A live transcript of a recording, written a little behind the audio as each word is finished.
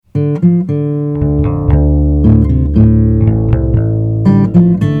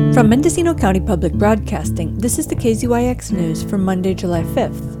Mendocino County Public Broadcasting, this is the KZYX News for Monday, July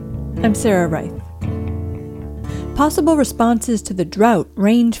 5th. I'm Sarah Reith. Possible responses to the drought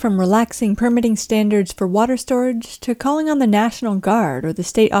range from relaxing permitting standards for water storage to calling on the National Guard or the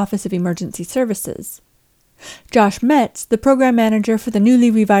State Office of Emergency Services. Josh Metz, the program manager for the newly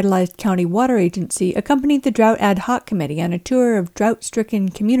revitalized County Water Agency, accompanied the Drought Ad Hoc Committee on a tour of drought-stricken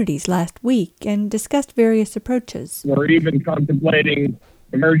communities last week and discussed various approaches. We're even contemplating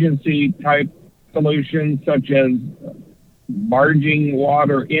emergency-type solutions such as barging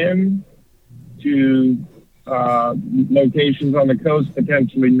water in to locations on the coast,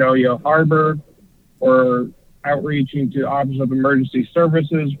 potentially Noyo Harbor, or outreaching to Office of Emergency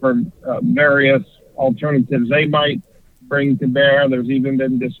Services for various alternatives they might bring to bear. There's even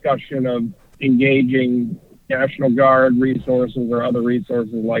been discussion of engaging National Guard resources or other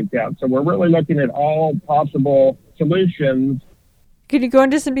resources like that. So we're really looking at all possible solutions. Could you go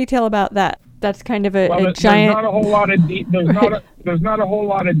into some detail about that? That's kind of a giant. There's not a whole lot of there's not a whole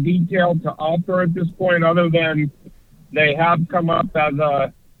lot of detail to offer at this point, other than they have come up as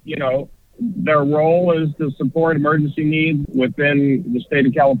their role is to support emergency needs within the state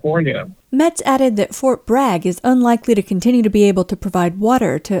of California. Metz added that Fort Bragg is unlikely to continue to be able to provide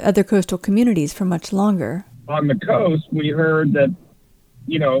water to other coastal communities for much longer. On the coast, we heard that,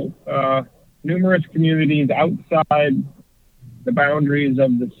 numerous communities outside the boundaries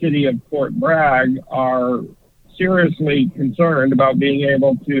of the city of Fort Bragg are seriously concerned about being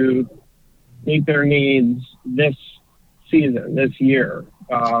able to meet their needs this season, this year,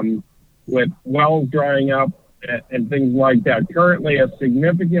 with wells drying up and things like that. Currently, a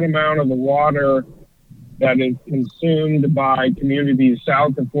significant amount of the water that is consumed by communities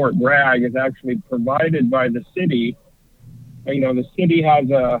south of Fort Bragg is actually provided by the city. The city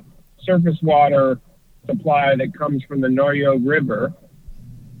has a surface water supply that comes from the Noyo River,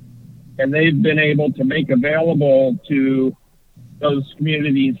 and they've been able to make available to those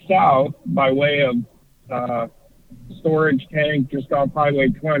communities south by way of storage tank just off Highway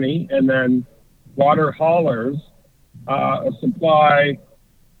 20, and then water haulers, a supply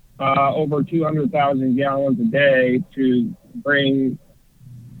over 200,000 gallons a day to bring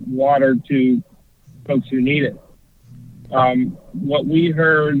water to folks who need it. What we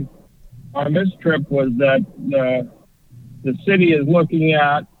heard on this trip was that the city is looking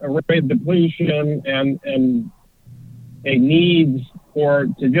at a rate of depletion and a needs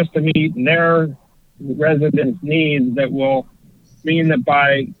to meet their residents' needs that will mean that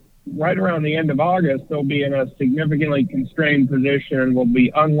by right around the end of August, they'll be in a significantly constrained position and will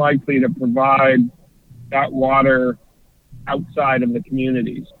be unlikely to provide that water outside of the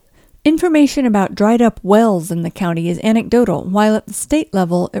communities. Information about dried up wells in the county is anecdotal, while at the state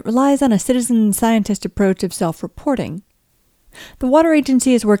level, it relies on a citizen scientist approach of self-reporting. The Water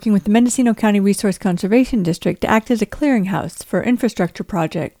Agency is working with the Mendocino County Resource Conservation District to act as a clearinghouse for infrastructure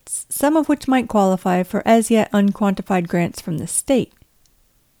projects, some of which might qualify for as yet unquantified grants from the state.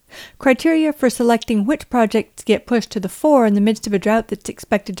 Criteria for selecting which projects get pushed to the fore in the midst of a drought that's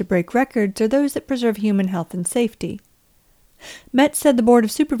expected to break records are those that preserve human health and safety. Metz said the Board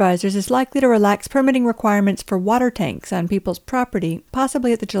of Supervisors is likely to relax permitting requirements for water tanks on people's property,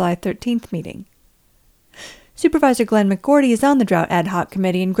 possibly at the July 13th meeting. Supervisor Glenn McGordy is on the Drought Ad Hoc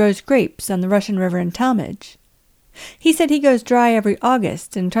Committee and grows grapes on the Russian River in Talmadge. He said he goes dry every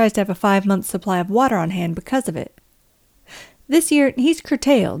August and tries to have a 5-month supply of water on hand because of it. This year, he's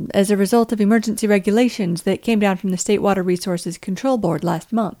curtailed as a result of emergency regulations that came down from the State Water Resources Control Board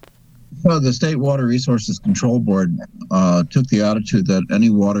last month. Well, the State Water Resources Control Board took the attitude that any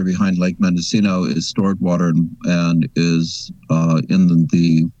water behind Lake Mendocino is stored water and is in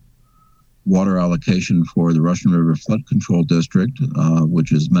the water allocation for the Russian River Flood Control District,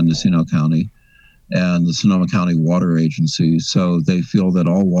 which is Mendocino County, and the Sonoma County Water Agency. So they feel that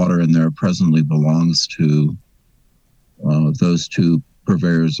all water in there presently belongs to those two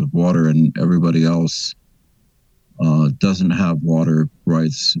purveyors of water, and everybody else doesn't have water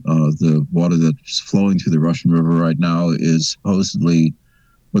rights. The water that's flowing through the Russian River right now is supposedly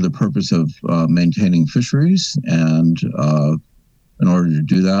for the purpose of maintaining fisheries, and in order to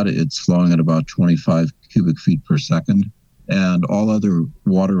do that, it's flowing at about 25 cubic feet per second, and all other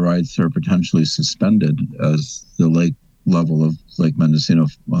water rights are potentially suspended as the lake level of Lake Mendocino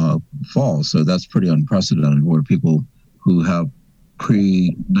falls. So that's pretty unprecedented, where people who have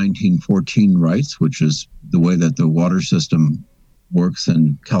pre-1914 rights, which is the way that the water system works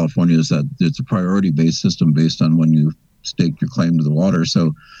in California, is that it's a priority-based system based on when you stake your claim to the water.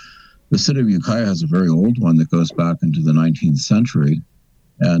 So the city of Ukiah has a very old one that goes back into the 19th century,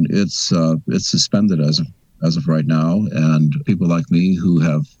 and it's suspended as of right now. And people like me who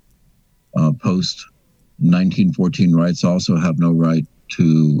have post 1914 rights also have no right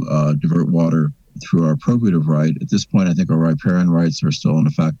to divert water through our appropriative right. At this point, I think our riparian rights are still in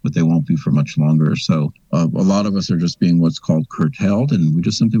effect, but they won't be for much longer. So a lot of us are just being what's called curtailed, and we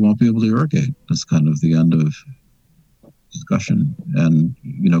just simply won't be able to irrigate. That's kind of the end of discussion. And,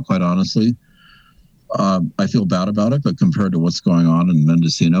 quite honestly, I feel bad about it, but compared to what's going on in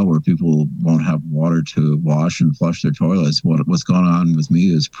Mendocino, where people won't have water to wash and flush their toilets, what's going on with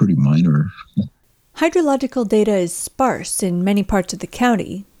me is pretty minor. Hydrological data is sparse in many parts of the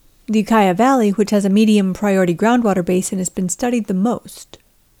county. The Ukiah Valley, which has a medium priority groundwater basin, has been studied the most.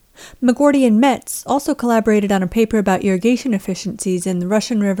 McGordy and Metz also collaborated on a paper about irrigation efficiencies in the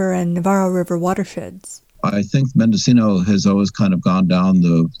Russian River and Navarro River watersheds. I think Mendocino has always kind of gone down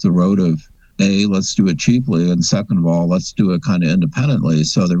the road of, A, let's do it cheaply, and second of all, let's do it kind of independently.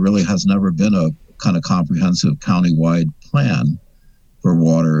 So there really has never been a kind of comprehensive county-wide plan for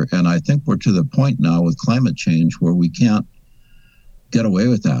water. And I think we're to the point now with climate change where we can't get away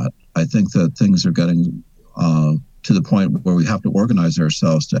with that. I think that things are getting to the point where we have to organize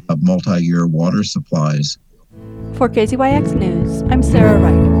ourselves to have multi-year water supplies. For KZYX News, I'm Sarah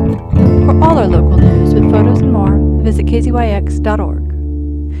Wright. For all our local news with photos and more, visit kzyx.org.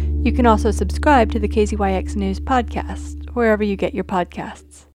 You can also subscribe to the KZYX News podcast, wherever you get your podcasts.